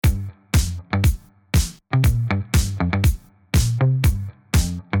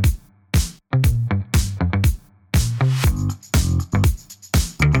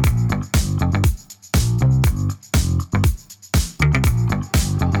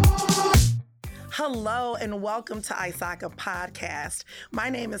Hello and welcome to ISACA podcast. My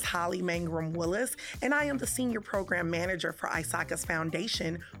name is Hollee Mangrum-Willis, and I am the Senior Program Manager for ISACA's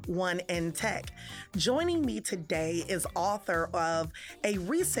Foundation, One in Tech. Joining me today is author of a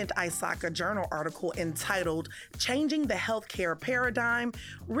recent ISACA Journal article entitled Changing the Healthcare Paradigm,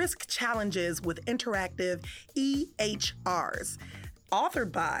 Risk Challenges with Interactive EHRs,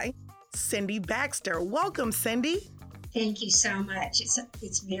 authored by Cindy Baxter. Welcome, Cindy. Thank you so much.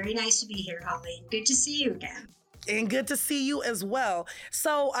 It's very nice to be here, Hollee. Good to see you again. And good to see you as well.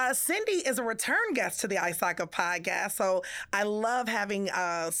 So Cindy is a return guest to the ISACA podcast. So I love having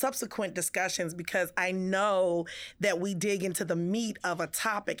subsequent discussions because I know that we dig into the meat of a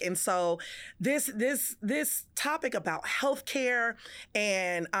topic. And so this topic about healthcare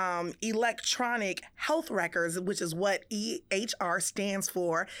and electronic health records, which is what EHR stands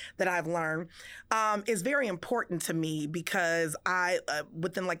for, that I've learned, is very important to me because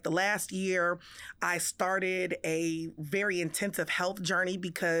within like the last year, I started a very intensive health journey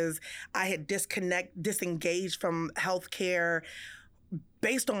because I had disengaged from healthcare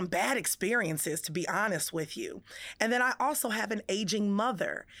based on bad experiences, to be honest with you. And then I also have an aging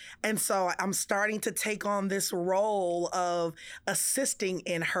mother. And so I'm starting to take on this role of assisting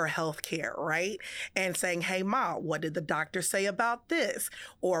in her healthcare, right? And saying, hey, Ma, what did the doctor say about this?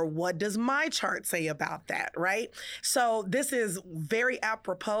 Or what does my chart say about that, right? So this is very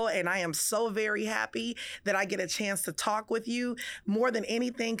apropos, and I am so very happy that I get a chance to talk with you more than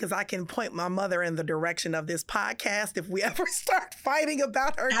anything because I can point my mother in the direction of this podcast if we ever start fighting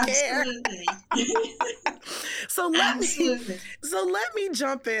about her Absolutely. care. So let me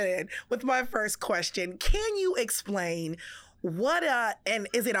jump in with my first question. Can you explain what and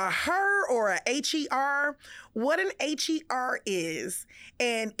is it a HER or a HER? What an HER is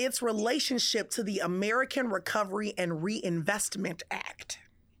and its relationship to the American Recovery and Reinvestment Act?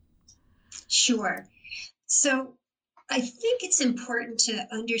 Sure. So I think it's important to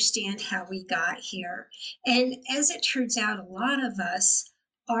understand how we got here. And as it turns out, a lot of us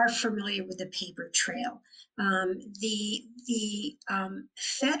are familiar with the paper trail. The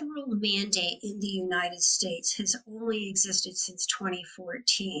federal mandate in the United States has only existed since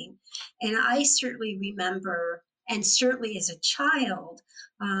 2014. And I certainly remember, and certainly as a child,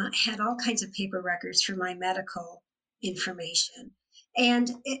 had all kinds of paper records for my medical information.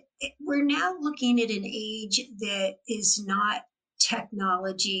 And we're now looking at an age that is not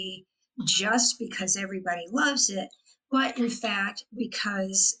technology just because everybody loves it, but in fact,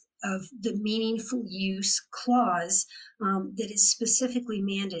 because of the meaningful use clause that is specifically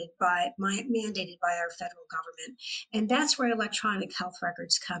mandated by our federal government. And that's where electronic health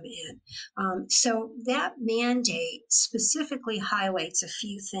records come in. So that mandate specifically highlights a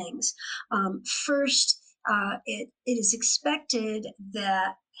few things. First, it is expected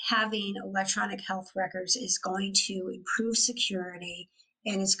that having electronic health records is going to improve security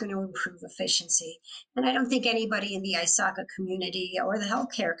and it's going to improve efficiency. And I don't think anybody in the ISACA community or the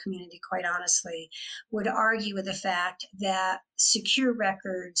healthcare community, quite honestly, would argue with the fact that secure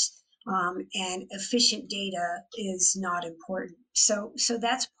records and efficient data is not important. So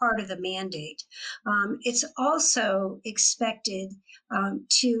that's part of the mandate. It's also expected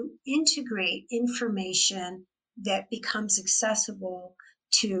to integrate information that becomes accessible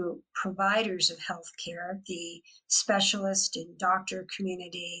to providers of healthcare, the specialist and doctor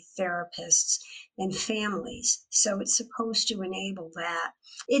community, therapists, and families. So it's supposed to enable that.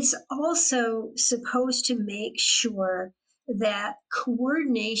 It's also supposed to make sure that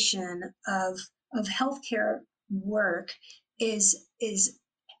coordination of healthcare work is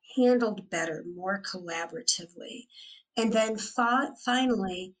handled better, more collaboratively. And then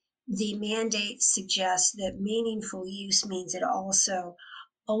finally, the mandate suggests that meaningful use means it also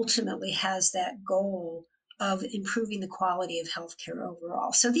ultimately has that goal of improving the quality of healthcare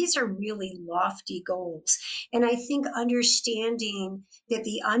overall. So these are really lofty goals. And I think understanding that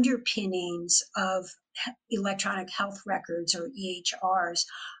the underpinnings of electronic health records or EHRs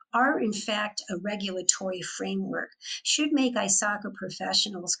are in fact a regulatory framework should make ISACA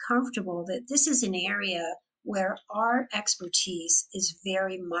professionals comfortable that this is an area where our expertise is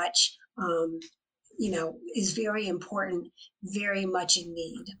very much is very important, very much in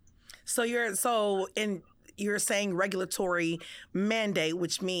need. So you're saying regulatory mandate,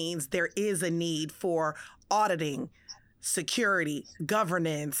 which means there is a need for auditing, security,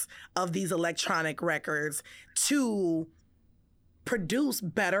 governance of these electronic records to produce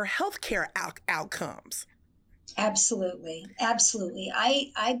better healthcare outcomes. Absolutely.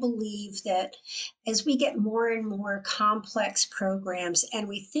 I believe that as we get more and more complex programs and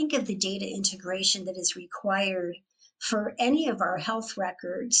we think of the data integration that is required for any of our health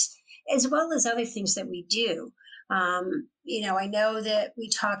records, as well as other things that we do. I know that we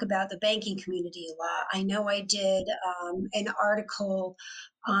talk about the banking community a lot. I know I did an article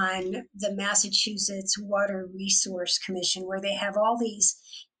on the Massachusetts Water Resource Commission where they have all these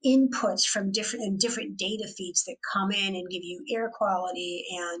inputs from different data feeds that come in and give you air quality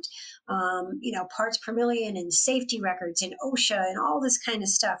and parts per million and safety records and OSHA and all this kind of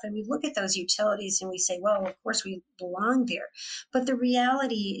stuff. And we look at those utilities and we say, well, of course we belong there. But the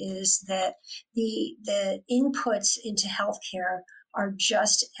reality is that the inputs into healthcare are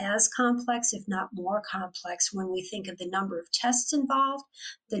just as complex, if not more complex, when we think of the number of tests involved,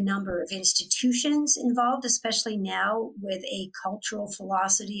 the number of institutions involved, especially now with a cultural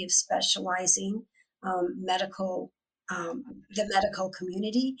philosophy of specializing medical the medical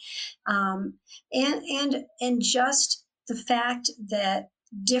community, and just the fact that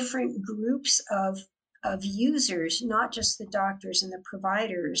different groups of users, not just the doctors and the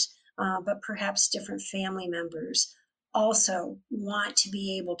providers, but perhaps different family members, also want to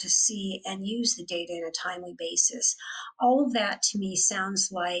be able to see and use the data in a timely basis. All of that to me sounds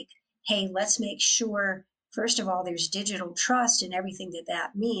like, hey, let's make sure, first of all, there's digital trust and everything that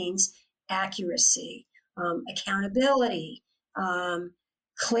that means, accuracy, accountability,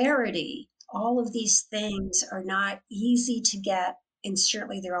 clarity. All of these things are not easy to get, and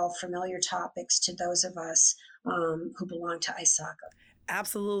certainly they're all familiar topics to those of us who belong to ISACA.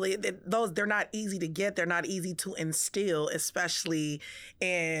 Absolutely. Those, they're not easy to get. They're not easy to instill, especially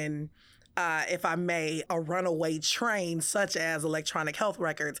in, if I may, a runaway train such as electronic health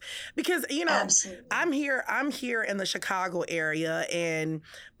records. Because, Absolutely. I'm here in the Chicago area and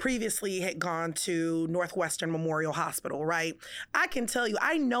previously had gone to Northwestern Memorial Hospital, right? I can tell you,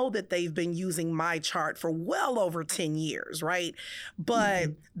 I know that they've been using my chart for well over 10 years, right? But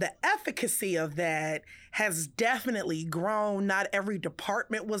the efficacy of that has definitely grown. Not every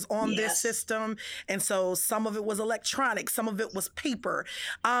department was on this Yes. system. And so some of it was electronic, some of it was paper.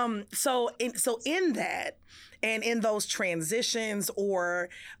 So in that, and in those transitions or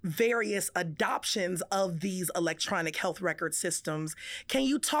various adoptions of these electronic health record systems, can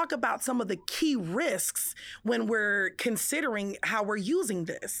you talk about some of the key risks when we're considering how we're using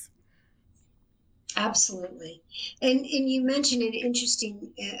this? Absolutely. And you mentioned an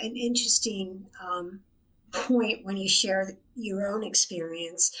interesting point when you share your own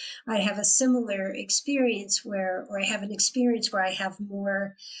experience. I have a similar experience or I have an experience where I have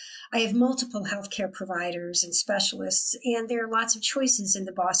multiple healthcare providers and specialists, and there are lots of choices in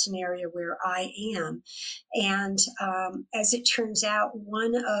the Boston area where I am. And as it turns out, that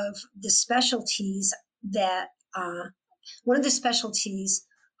one of the specialties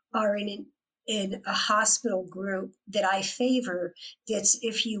are in a hospital group that I favor, that's,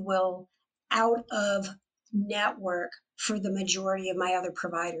 if you will, out of network for the majority of my other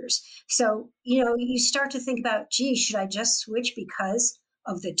providers. So, you start to think about, gee, should I just switch because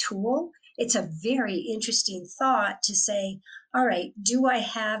of the tool? It's a very interesting thought to say, all right, do I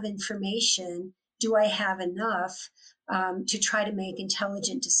have information? Do I have enough to try to make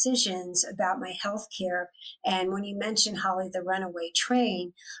intelligent decisions about my health care? And when you mentioned, Holly, the runaway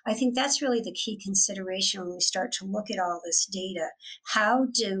train, I think that's really the key consideration when we start to look at all this data. How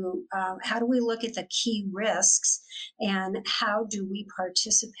do we look at the key risks, and how do we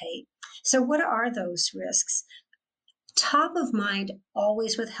participate? So, what are those risks? Top of mind,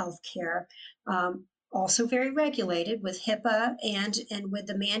 always with healthcare, also very regulated with HIPAA and with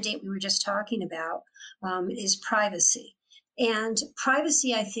the mandate we were just talking about, is privacy. And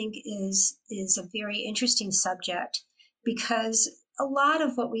privacy, I think, is a very interesting subject because a lot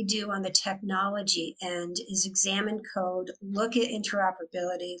of what we do on the technology end is examine code, look at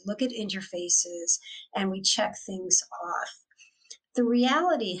interoperability, look at interfaces, and we check things off. The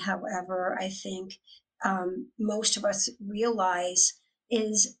reality, however, I think most of us realize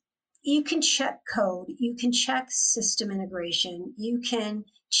is you can check code, you can check system integration, you can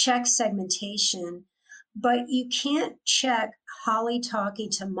check segmentation, but you can't check Holly talking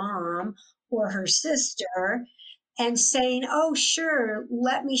to mom or her sister and saying, oh, sure,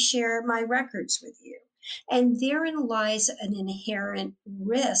 let me share my records with you. And therein lies an inherent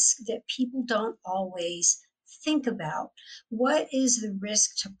risk that people don't always think about. What is the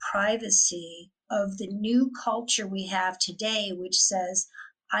risk to privacy of the new culture we have today, which says,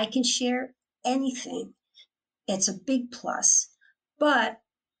 I can share anything? It's a big plus. But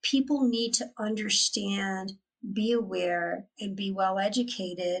people need to understand be aware and be well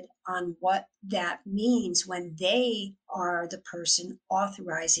educated on what that means when they are the person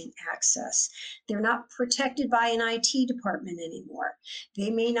authorizing access. They're not protected by an IT department anymore.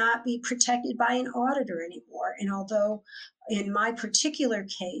 They may not be protected by an auditor anymore. And although in my particular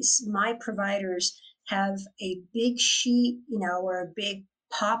case, my providers have a big sheet, or a big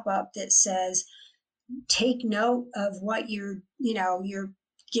pop-up that says, take note of what you're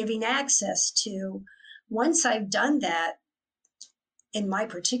giving access to. Once I've done that, in my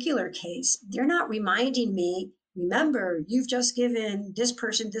particular case, they're not reminding me, remember, you've just given this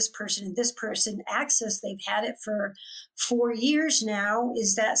person, and this person access. They've had it for 4 years now.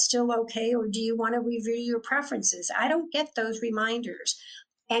 Is that still okay? Or do you want to review your preferences? I don't get those reminders.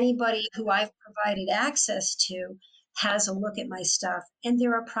 Anybody who I've provided access to has a look at my stuff, and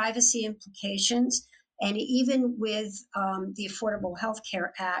there are privacy implications. And even with the Affordable Health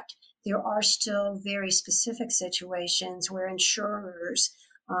Care Act, there are still very specific situations where insurers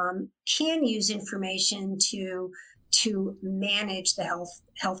can use information to manage the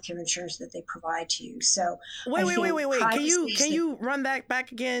healthcare insurance that they provide to you. So Wait, I wait, wait, think wait, wait. privacy Can you run that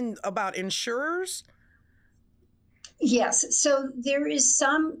back again about insurers? Yes, so there is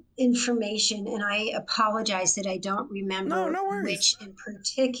some information, and I apologize that I don't No, remember no worries. which in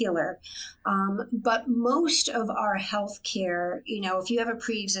particular, but most of our health care, if you have a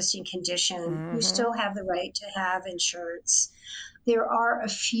pre-existing condition, you Mm-hmm. still have the right to have insurance. There are a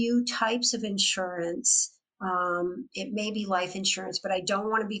few types of insurance. It may be life insurance, but I don't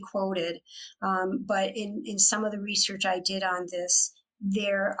want to be quoted. But in some of the research I did on this,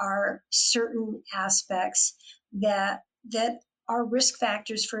 there are certain aspects that are risk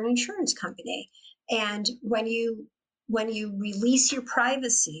factors for an insurance company. And when you release your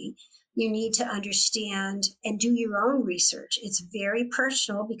privacy, you need to understand and do your own research. It's very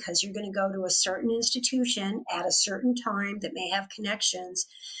personal because you're going to go to a certain institution at a certain time that may have connections.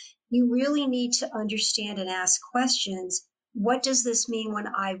 You really need to understand and ask questions. What does this mean when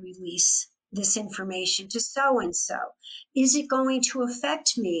I release this information to so and so? Is it going to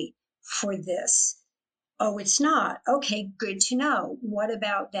affect me for this? Oh, it's not. Okay, good to know. What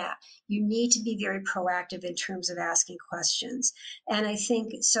about that? You need to be very proactive in terms of asking questions. And I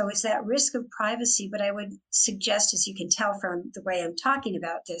think so it's that risk of privacy, but I would suggest, as you can tell from the way I'm talking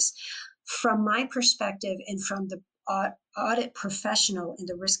about this, from my perspective and from the audit professional and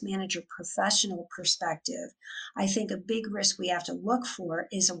the risk manager professional perspective, I think a big risk we have to look for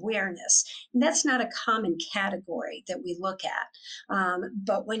is awareness. And that's not a common category that we look at.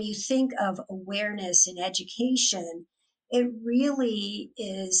 But when you think of awareness and education, it really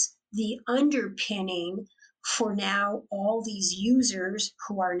is the underpinning for now all these users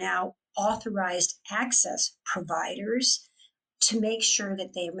who are now authorized access providers to make sure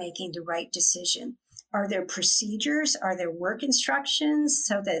that they're making the right decision. Are there procedures? Are there work instructions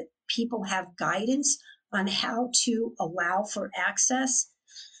so that people have guidance on how to allow for access?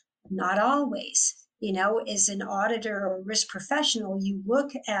 Not always. As an auditor or risk professional, you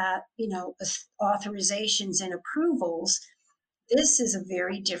look at, authorizations and approvals. This is a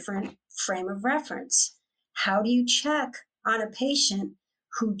very different frame of reference. How do you check on a patient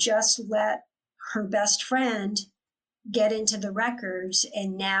who just let her best friend get into the records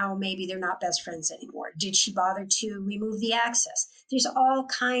and now maybe they're not best friends anymore? Did she bother to remove the access? There's all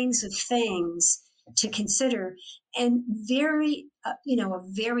kinds of things to consider, and a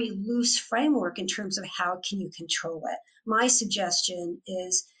very loose framework in terms of how can you control it. My suggestion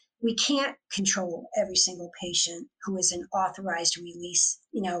is we can't control every single patient who is an authorized release,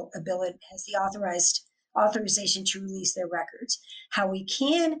 ability, has the authorization to release their records. How we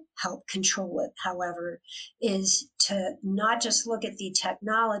can help control it, however, is to not just look at the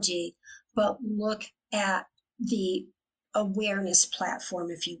technology, but look at the awareness platform,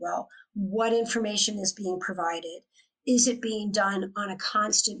 if you will. What information is being provided? Is it being done on a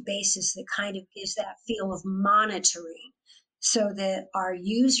constant basis that kind of gives that feel of monitoring so that our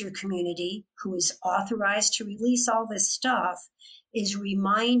user community, who is authorized to release all this stuff, is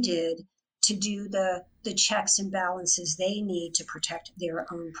reminded to do the checks and balances they need to protect their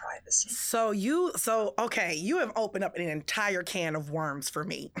own privacy. Okay, you have opened up an entire can of worms for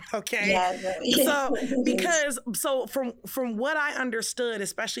me. Okay. Yeah, it really So it is. from what I understood,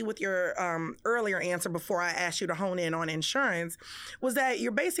 especially with your earlier answer before I asked you to hone in on insurance, was that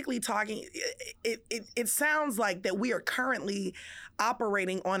you're basically talking, it sounds like that we are currently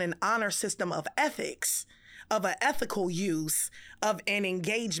operating on an honor system of ethics, of an ethical use of an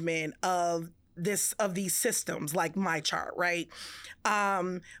engagement of these systems like my chart, right?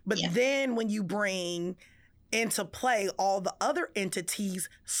 But Yeah. then when you bring into play all the other entities,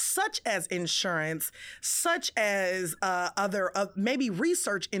 such as insurance, such as other maybe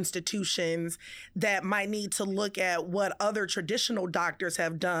research institutions that might need to look at what other traditional doctors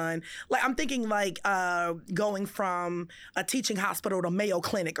have done. Like I'm thinking like going from a teaching hospital to Mayo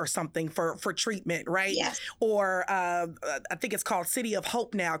Clinic or something for treatment, right? Yes. Or I think it's called City of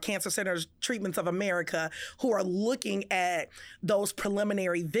Hope now, Cancer Centers Treatments of America, who are looking at those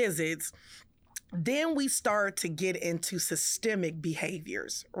preliminary visits. Then we start to get into systemic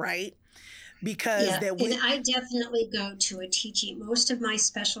behaviors, right? Because Yeah, and I definitely go to a teaching. Most of my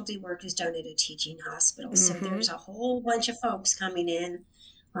specialty work is done at a teaching hospital. So Mm-hmm. there's a whole bunch of folks coming in.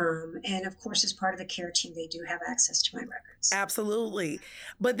 And of course, as part of the care team, they do have access to my records. Absolutely.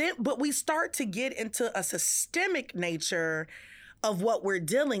 But we start to get into a systemic nature of what we're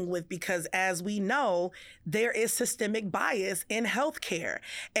dealing with, because as we know, there is systemic bias in healthcare.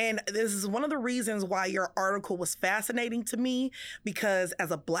 And this is one of the reasons why your article was fascinating to me, because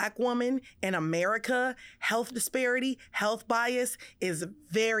as a Black woman in America, health disparity, health bias is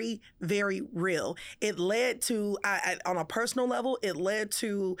very, very real. It led to, on a personal level, it led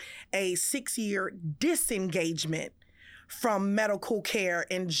to a 6-year disengagement from medical care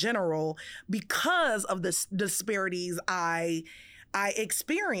in general because of the disparities I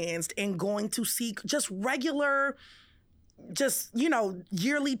experienced in going to seek just regular,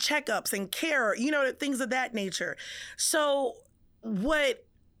 yearly checkups and care, things of that nature. So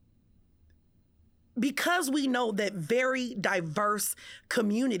because we know that very diverse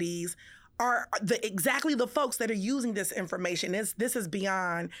communities are exactly the folks that are using this information. This is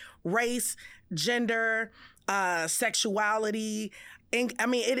beyond race, gender, sexuality.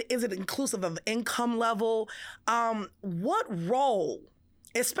 Is it inclusive of income level? What role,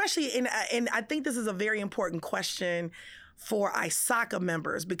 especially and I think this is a very important question for ISACA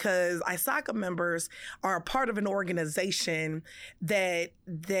members, because ISACA members are a part of an organization that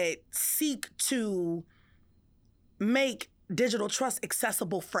seek to make digital trust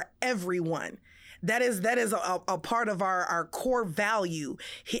accessible for everyone. That is a part of our core value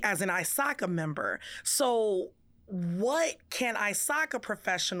as an ISACA member. So what can ISACA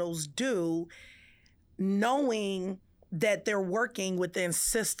professionals do knowing that they're working within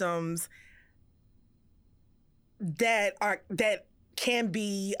systems that can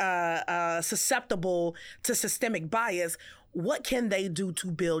be susceptible to systemic bias? What can they do to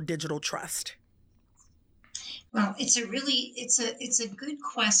build digital trust? Well, it's a good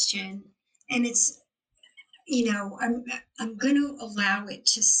question, and I'm going to allow it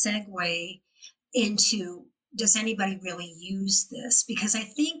to segue into, does anybody really use this? Because I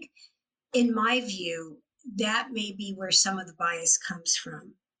think, in my view, that may be where some of the bias comes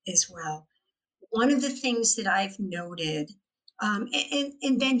from as well. One of the things that I've noted,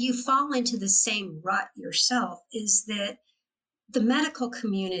 and then you fall into the same rut yourself, is that the medical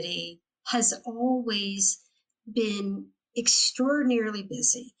community has always been extraordinarily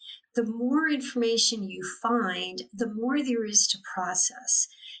busy. The more information you find, the more there is to process.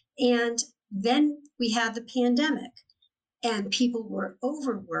 And then we had the pandemic and people were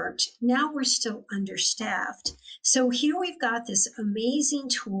overworked. Now we're still understaffed. So here we've got this amazing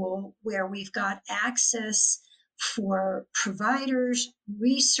tool where we've got access for providers,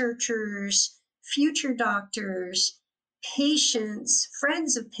 researchers, future doctors, patients,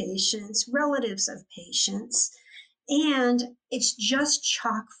 friends of patients, relatives of patients, and it's just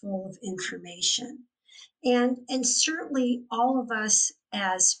chock full of information. And certainly all of us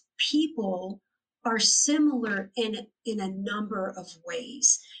as people are similar in a number of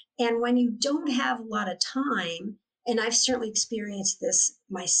ways. And when you don't have a lot of time, and I've certainly experienced this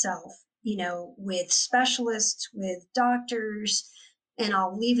myself, with specialists, with doctors, and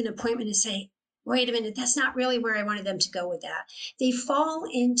I'll leave an appointment and say, wait a minute, that's not really where I wanted them to go with that. They fall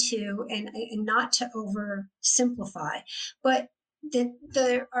into, and not to oversimplify, but that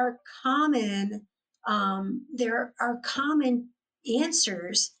there are common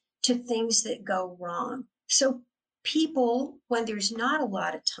answers to things that go wrong. So people, when there's not a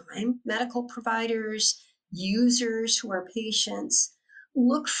lot of time, medical providers, users who are patients,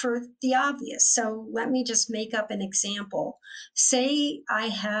 look for the obvious. So let me just make up an example. Say I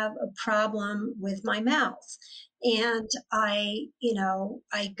have a problem with my mouth, and I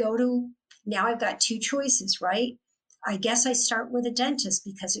go to, now I've got two choices, right? I guess I start with a dentist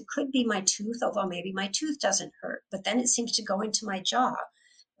because it could be my tooth, although maybe my tooth doesn't hurt, but then it seems to go into my jaw.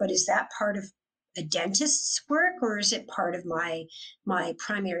 But is that part of a dentist's work, or is it part of my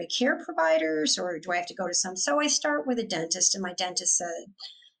primary care providers, or do I have to go to some? So I start with a dentist, and my dentist said,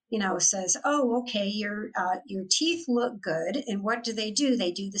 says, "Oh, okay, your teeth look good." And what do? They do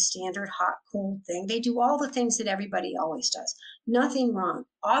the standard hot cold thing. They do all the things that everybody always does. Nothing wrong.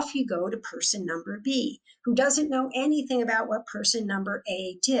 Off you go to person number B, who doesn't know anything about what person number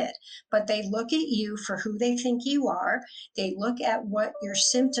A did. But they look at you for who they think you are. They look at what your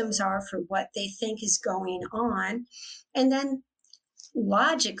symptoms are for what they think is going on. And then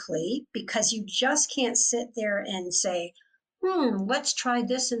logically, because you just can't sit there and say, let's try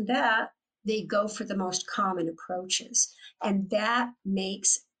this and that, they go for the most common approaches. And that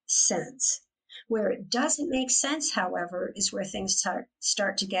makes sense. Where it doesn't make sense, however, is where things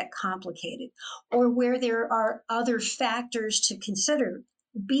start to get complicated, or where there are other factors to consider,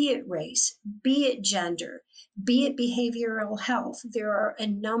 be it race, be it gender, be it behavioral health. There are a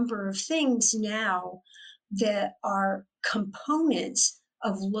number of things now that are components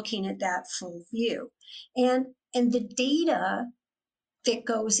of looking at that full view. And the data that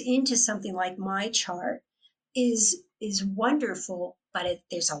goes into something like my chart is wonderful, but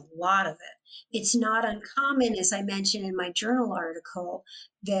there's a lot of it. It's not uncommon, as I mentioned in my journal article,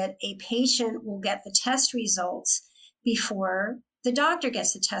 that a patient will get the test results before the doctor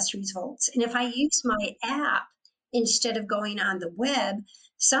gets the test results. And if I use my app instead of going on the web,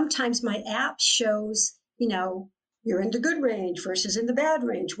 sometimes my app shows, you're in the good range versus in the bad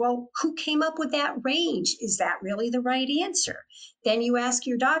range. Well, who came up with that range? Is that really the right answer? Then you ask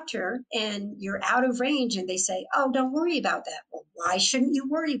your doctor and you're out of range and they say, oh, don't worry about that. Well, why shouldn't you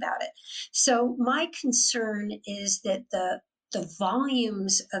worry about it? So my concern is that the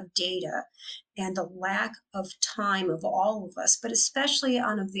volumes of data and the lack of time of all of us, but especially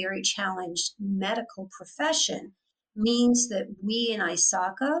on a very challenged medical profession, means that we in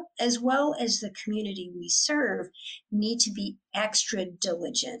ISACA, as well as the community we serve, need to be extra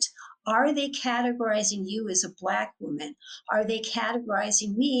diligent. Are they categorizing you as a Black woman? Are they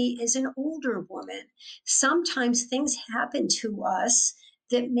categorizing me as an older woman? Sometimes things happen to us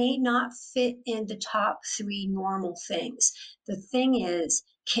that may not fit in the top 3 normal things. The thing is,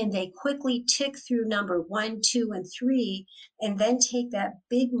 can they quickly tick through number 1, 2, and 3, and then take that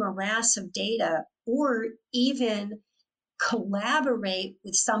big morass of data, or even collaborate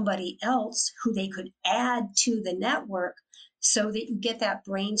with somebody else who they could add to the network so that you get that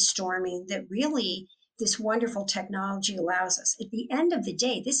brainstorming that really this wonderful technology allows us. At the end of the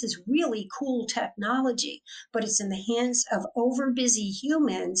day, this is really cool technology, but it's in the hands of overbusy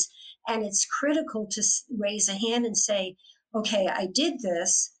humans, and it's critical to raise a hand and say, okay, I did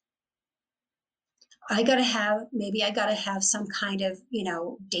this. I got to have some kind of,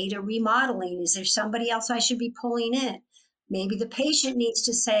 data remodeling. Is there somebody else I should be pulling in? Maybe the patient needs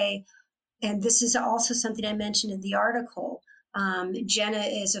to say, and this is also something I mentioned in the article. Jenna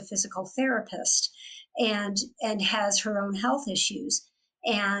is a physical therapist and has her own health issues,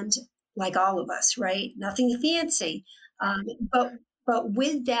 and like all of us, right? Nothing fancy, but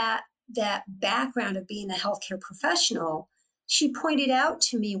with that background of being a healthcare professional, she pointed out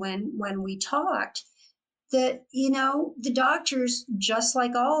to me when we talked that the doctors, just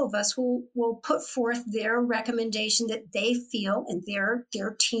like all of us, will put forth their recommendation that they feel and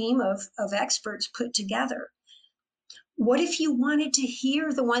their team of experts put together. What if you wanted to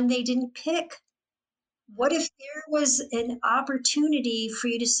hear the one they didn't pick? What if there was an opportunity for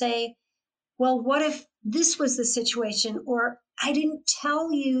you to say, well, what if this was the situation? Or I didn't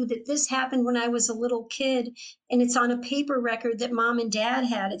tell you that this happened when I was a little kid and it's on a paper record that mom and dad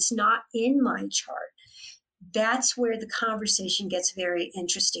had. It's not in my chart. That's where the conversation gets very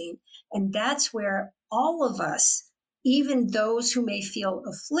interesting. And that's where all of us, even those who may feel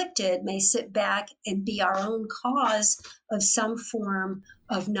afflicted, may sit back and be our own cause of some form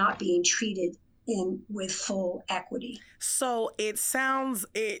of not being treated with full equity. So it sounds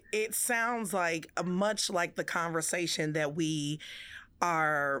like much like the conversations we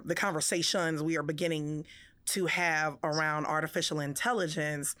are beginning to have around artificial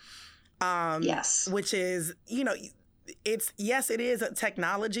intelligence. Yes. Which is, it is a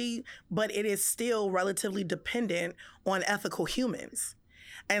technology, but it is still relatively dependent on ethical humans.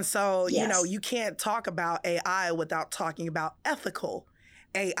 And so, Yes. You can't talk about AI without talking about ethical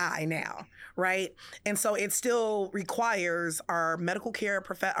AI now, right? And so it still requires our medical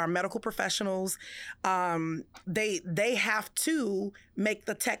professionals. They have to make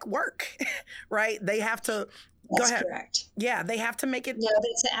the tech work, right? They have to. That's go ahead. Correct. Yeah, they have to make it. No,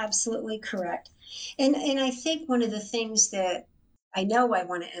 that's absolutely correct. And I think one of the things that I know I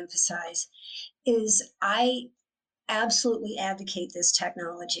want to emphasize is I absolutely advocate this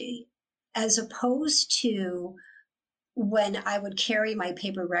technology, as opposed to when I would carry my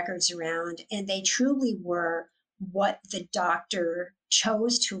paper records around and they truly were what the doctor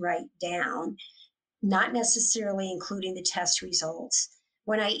chose to write down, not necessarily including the test results.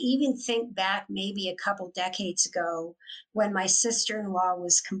 When I even think back maybe a couple decades ago, when my sister in law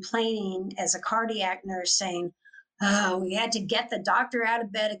was complaining as a cardiac nurse, saying, "Oh, we had to get the doctor out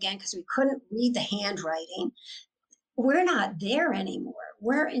of bed again because we couldn't read the handwriting." We're not there anymore.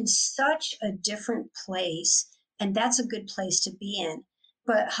 We're in such a different place, and that's a good place to be in.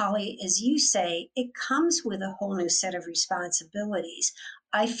 But Hollee, as you say, it comes with a whole new set of responsibilities.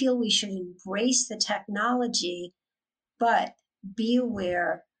 I feel we should embrace the technology, but be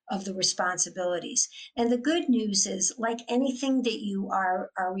aware of the responsibilities. And the good news is, like anything that you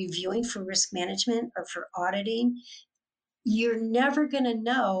are reviewing for risk management or for auditing, you're never going to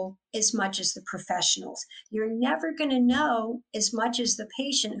know as much as the professionals. You're never going to know as much as the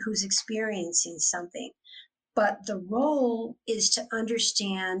patient who's experiencing something. But the role is to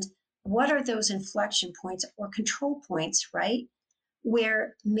understand what are those inflection points or control points, right?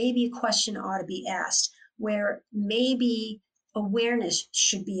 Where maybe a question ought to be asked, where maybe awareness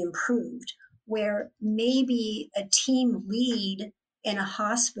should be improved, where maybe a team lead in a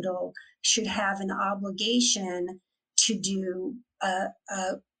hospital should have an obligation to do a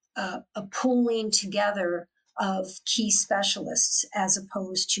pooling together of key specialists as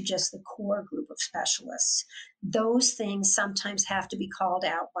opposed to just the core group of specialists. Those things sometimes have to be called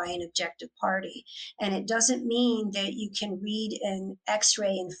out by an objective party. And it doesn't mean that you can read an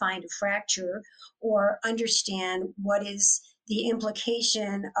x-ray and find a fracture or understand what is the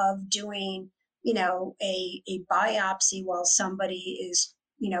implication of doing, a biopsy while somebody is,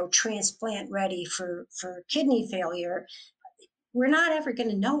 transplant ready for kidney failure. We're not ever going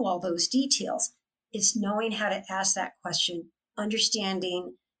to know all those details. It's knowing how to ask that question,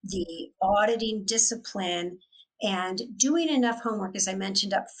 understanding the auditing discipline, and doing enough homework, as I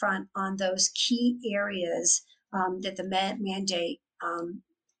mentioned up front, on those key areas that the mandate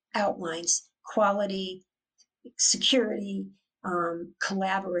outlines: quality, security,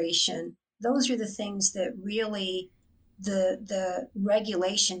 collaboration. Those are the things that really the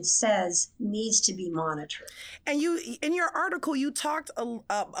regulation says needs to be monitored. And you, in your article, you talked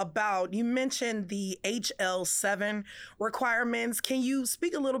about, you mentioned the HL7 requirements. Can you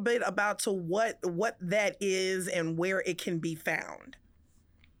speak a little bit about to what that is and where it can be found?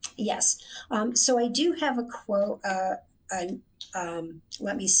 Yes. So I do have a quote,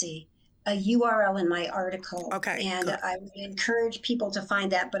 let me see, a URL in my article. Okay, and good. I would encourage people to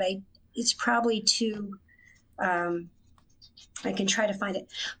find that, but it's probably too, I can try to find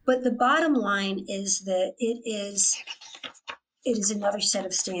it. But the bottom line is that it is another set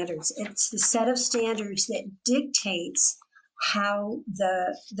of standards. It's the set of standards that dictates how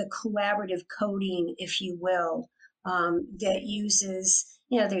the collaborative coding, if you will, that uses,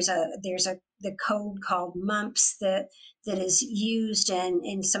 there's the code called MUMPS that is used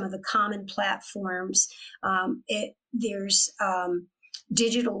in some of the common platforms. There's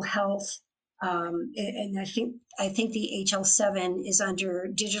digital health. And I think the HL7 is under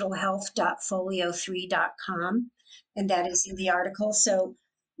digitalhealth.folio3.com, and that is in the article. So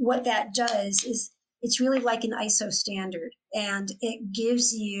what that does is it's really like an ISO standard, and it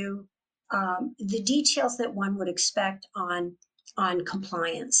gives you the details that one would expect on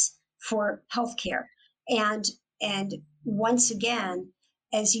compliance for healthcare. And once again,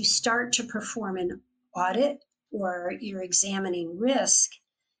 as you start to perform an audit or you're examining risk,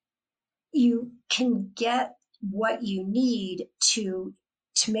 you can get what you need to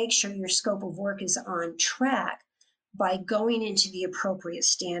make sure your scope of work is on track by going into the appropriate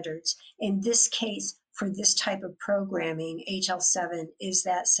standards. In this case, for this type of programming, HL7 is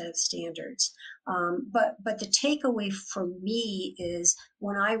that set of standards. But the takeaway for me is,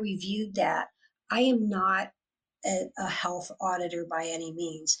 when I reviewed that, I am not a health auditor by any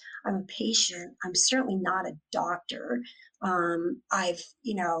means. I'm a patient. I'm certainly not a doctor. I've,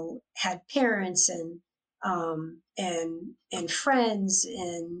 had parents and friends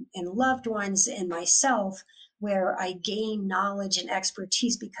and loved ones and myself where I gain knowledge and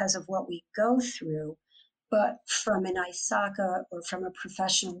expertise because of what we go through. But from an ISACA or from a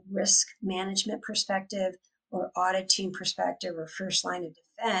professional risk management perspective or audit team perspective or first line of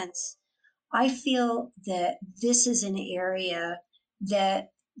defense, I feel that this is an area that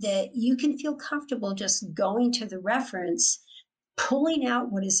you can feel comfortable just going to the reference, pulling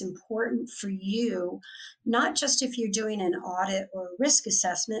out what is important for you, not just if you're doing an audit or a risk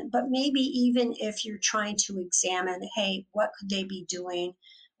assessment, but maybe even if you're trying to examine, hey, what could they be doing?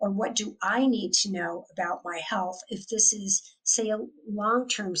 Or what do I need to know about my health if this is, say, a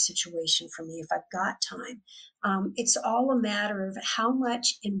long-term situation for me, if I've got time? It's all a matter of how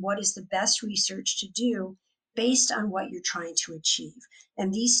much and what is the best research to do based on what you're trying to achieve.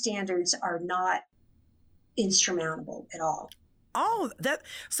 And these standards are not insurmountable at all. Oh,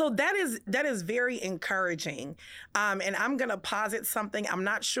 that is very encouraging. And I'm gonna posit something. I'm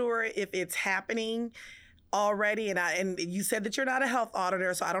not sure if it's happening already, and you said that you're not a health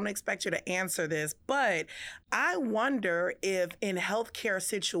auditor, so I don't expect you to answer this, but I wonder if in healthcare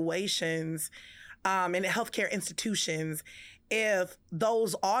situations, in healthcare institutions, if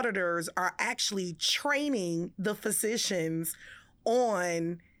those auditors are actually training the physicians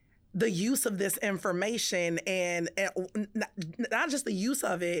on the use of this information, and not just the use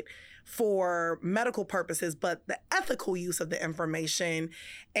of it for medical purposes, but the ethical use of the information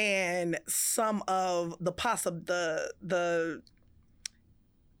and some of the positive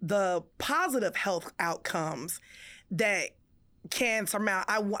health outcomes that can surmount.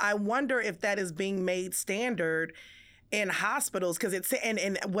 I wonder if that is being made standard in hospitals, because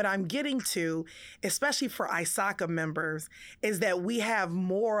and what I'm getting to, especially for ISACA members, is that we have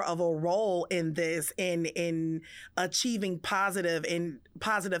more of a role in this, in achieving positive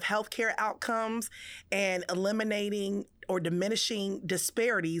healthcare outcomes and eliminating or diminishing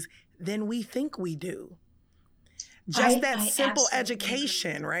disparities than we think we do. Just that simple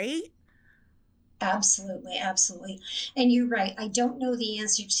education, right? Absolutely, absolutely. And you're right. I don't know the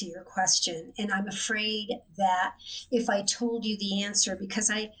answer to your question. And I'm afraid that if I told you the answer,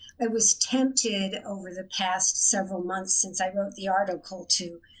 because I was tempted over the past several months since I wrote the article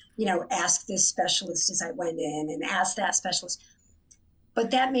to, ask this specialist as I went in and ask that specialist.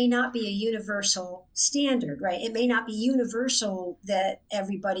 But that may not be a universal standard, right? It may not be universal that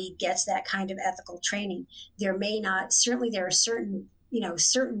everybody gets that kind of ethical training. There may not, certainly there are certain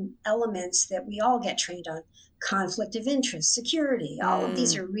elements that we all get trained on: conflict of interest, security. All of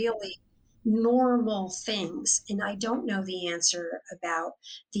these are really normal things. And I don't know the answer about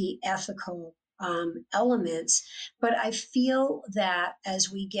the ethical elements, but I feel that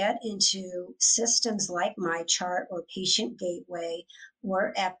as we get into systems like MyChart or Patient Gateway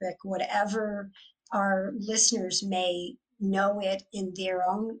or Epic, whatever our listeners may know it in their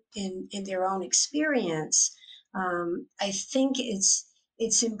own experience, I think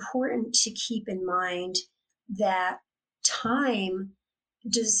it's important to keep in mind that time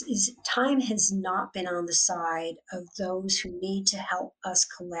has not been on the side of those who need to help us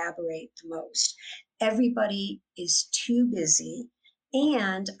collaborate the most. Everybody is too busy.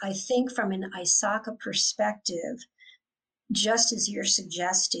 And I think from an ISACA perspective, just as you're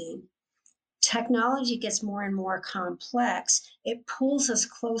suggesting, technology gets more and more complex. It pulls us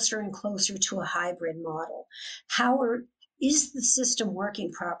closer and closer to a hybrid model. Is the system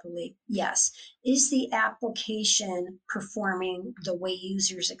working properly? Yes. Is the application performing the way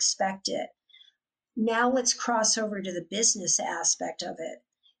users expect it? Now let's cross over to the business aspect of it.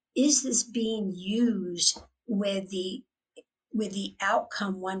 Is this being used with the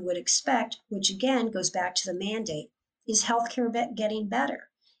outcome one would expect, which again goes back to the mandate? Is healthcare getting better?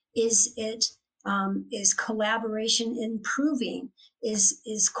 Is collaboration improving?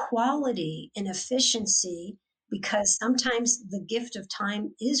 Is quality and efficiency? Because sometimes the gift of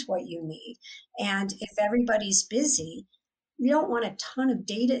time is what you need. And if everybody's busy, you don't want a ton of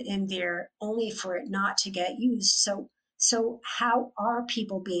data in there only for it not to get used. So how are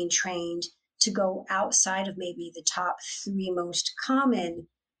people being trained to go outside of maybe the top 3 most common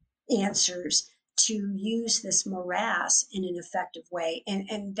answers to use this morass in an effective way?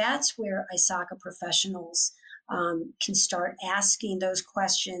 And that's where ISACA professionals can start asking those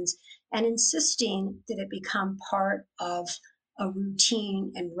questions and insisting that it become part of a routine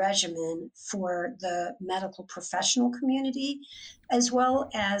and regimen for the medical professional community, as well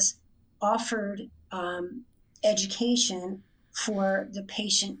as offered education for the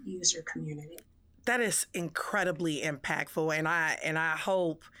patient user community. That is incredibly impactful, and I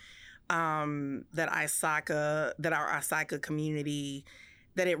hope that our ISACA community,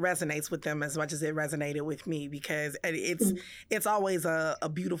 that it resonates with them as much as it resonated with me, because it's always a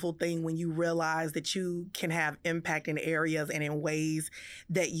beautiful thing when you realize that you can have impact in areas and in ways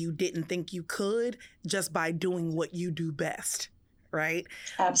that you didn't think you could, just by doing what you do best, right?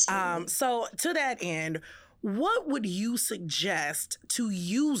 Absolutely. So to that end, what would you suggest to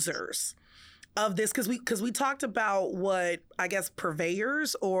users of this? Because we talked about what, I guess,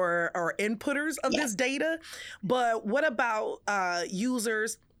 purveyors or inputters of this data, but what about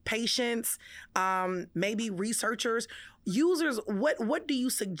users, patients, maybe researchers, users? What do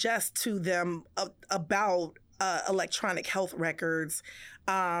you suggest to them about electronic health records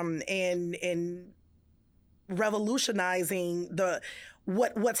and revolutionizing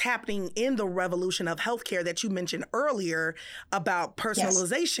what's happening in the revolution of healthcare that you mentioned earlier about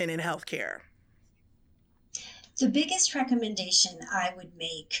personalization in healthcare? The biggest recommendation I would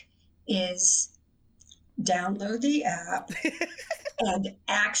make is download the app and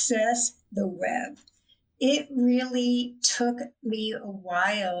access the web. It really took me a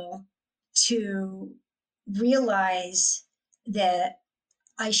while to realize that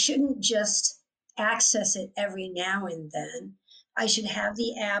I shouldn't just access it every now and then. I should have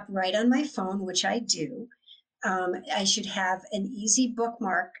the app right on my phone, which I do. I should have an easy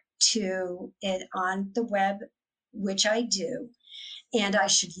bookmark to it on the web, which I do, and I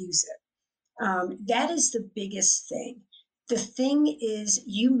should use it. That is the biggest thing. The thing is,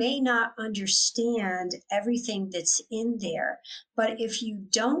 you may not understand everything that's in there, but if you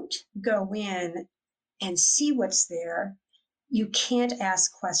don't go in and see what's there, you can't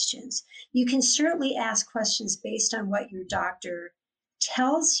ask questions. You can certainly ask questions based on what your doctor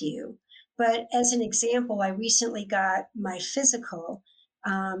tells you. But as an example, I recently got my physical,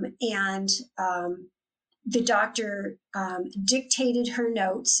 and the doctor dictated her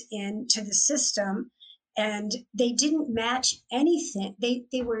notes into the system, and they didn't match anything.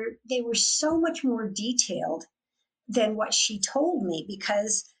 They were so much more detailed than what she told me,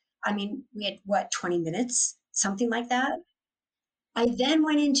 because I mean, we had what, 20 minutes, something like that. I then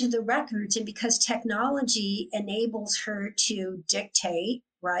went into the records, and because technology enables her to dictate,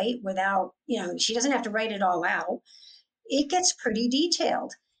 right, without, she doesn't have to write it all out, it gets pretty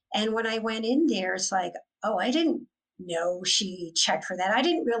detailed. And when I went in there, it's like, oh, I didn't know she checked for that. I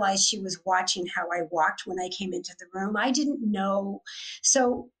didn't realize she was watching how I walked when I came into the room. I didn't know.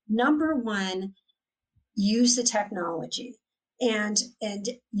 So, number one, use the technology, and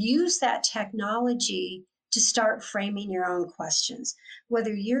use that technology to start framing your own questions.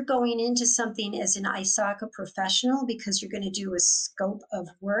 Whether you're going into something as an ISACA professional because you're going to do a scope of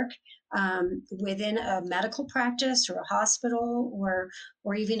work within a medical practice or a hospital,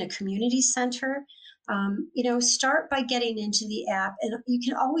 or even a community center, start by getting into the app. And you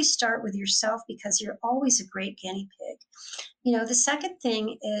can always start with yourself, because you're always a great guinea pig. The second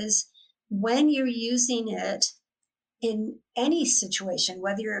thing is, when you're using it in any situation,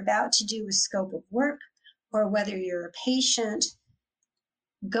 whether you're about to do a scope of work or whether you're a patient,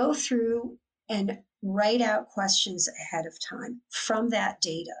 go through and write out questions ahead of time from that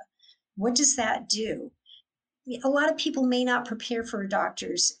data. What does that do? A lot of people may not prepare for a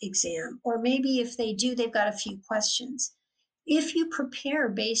doctor's exam, or maybe if they do, they've got a few questions. If you prepare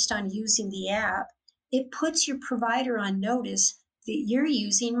based on using the app, it puts your provider on notice that you're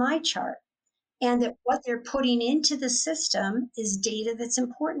using MyChart, and that what they're putting into the system is data that's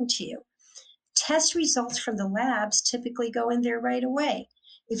important to you. Test results from the labs typically go in there right away.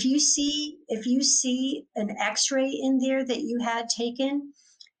 If you see an x-ray in there that you had taken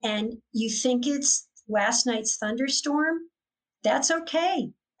and you think it's last night's thunderstorm, that's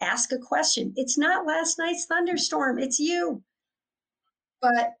okay. Ask a question. It's not last night's thunderstorm, it's you.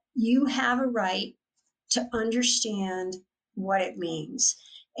 But you have a right to understand what it means.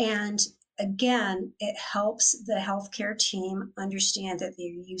 And again, it helps the healthcare team understand that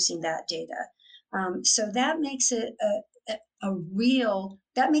they're using that data. So that makes it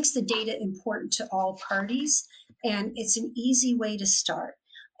that makes the data important to all parties, and it's an easy way to start.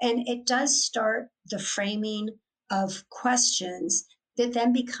 And it does start the framing of questions that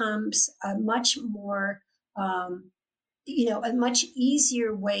then becomes a much more, a much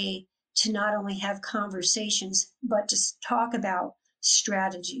easier way to not only have conversations, but to talk about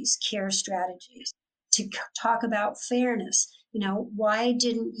strategies, care strategies, to talk about fairness. Why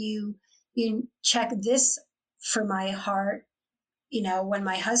didn't you check this for my heart? When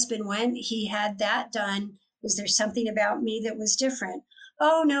my husband went, he had that done. Was there something about me that was different?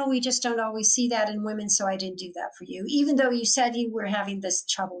 Oh, no, we just don't always see that in women, so I didn't do that for you. Even though you said you were having this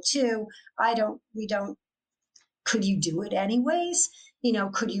trouble too, we don't. Could you do it anyways?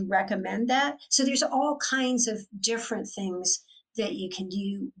 Could you recommend that? So there's all kinds of different things that you can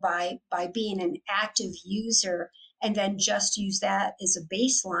do by being an active user, and then just use that as a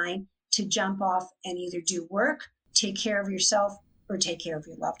baseline to jump off and either do work, take care of yourself, or take care of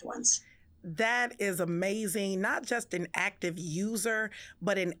your loved ones. That is amazing. Not just an active user,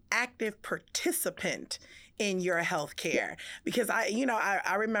 but an active participant in your healthcare. Because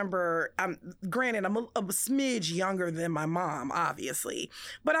I remember, granted, I'm a smidge younger than my mom, obviously,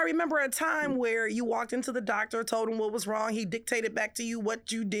 but I remember a time where you walked into the doctor, told him what was wrong. He dictated back to you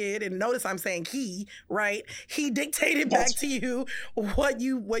what you did. And notice I'm saying he, right? He dictated back to you what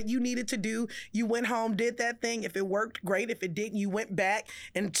you needed to do. You went home, did that thing. If it worked, great. If it didn't, you went back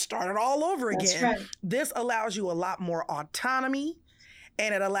and started all over again. That's right. This allows you a lot more autonomy,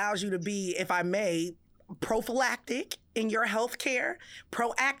 and it allows you to be, if I may, prophylactic in your healthcare,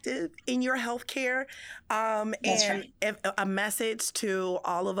 proactive in your healthcare, and right. a message to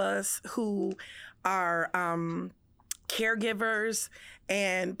all of us who are caregivers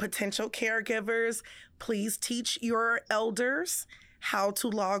and potential caregivers. Please teach your elders how to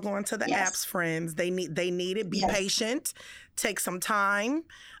log on to the apps, Yes. friends. They need it. Be Yes. patient. Take some time.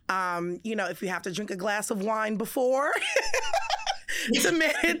 If you have to drink a glass of wine before to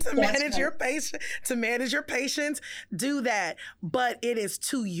That's manage your right. patient to manage your patients, do that. But it is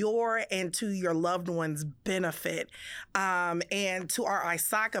to your and to your loved ones' benefit. And to our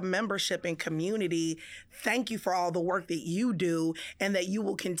ISACA membership and community, thank you for all the work that you do and that you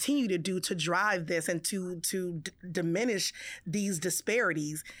will continue to do to drive this and to diminish these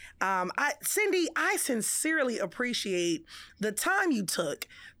disparities. Cindy, I sincerely appreciate the time you took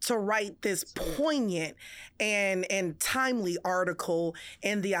to write this poignant and timely article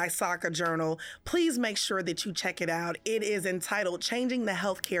in the ISACA Journal. Please make sure that you check it out. It is entitled Changing the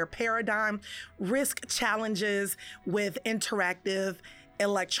Healthcare Paradigm, Risk Challenges with Interactive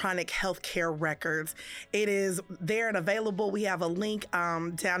Electronic Healthcare Records. It is there and available. We have a link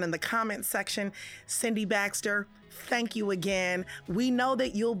down in the comment section. Cindy Baxter, thank you again. We know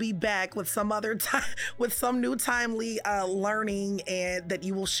that you'll be back with some other time, with some new timely learning and that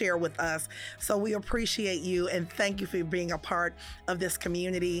you will share with us. So we appreciate you and thank you for being a part of this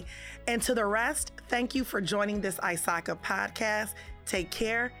community. And to the rest, thank you for joining this ISACA podcast. Take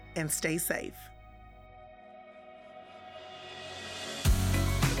care and stay safe.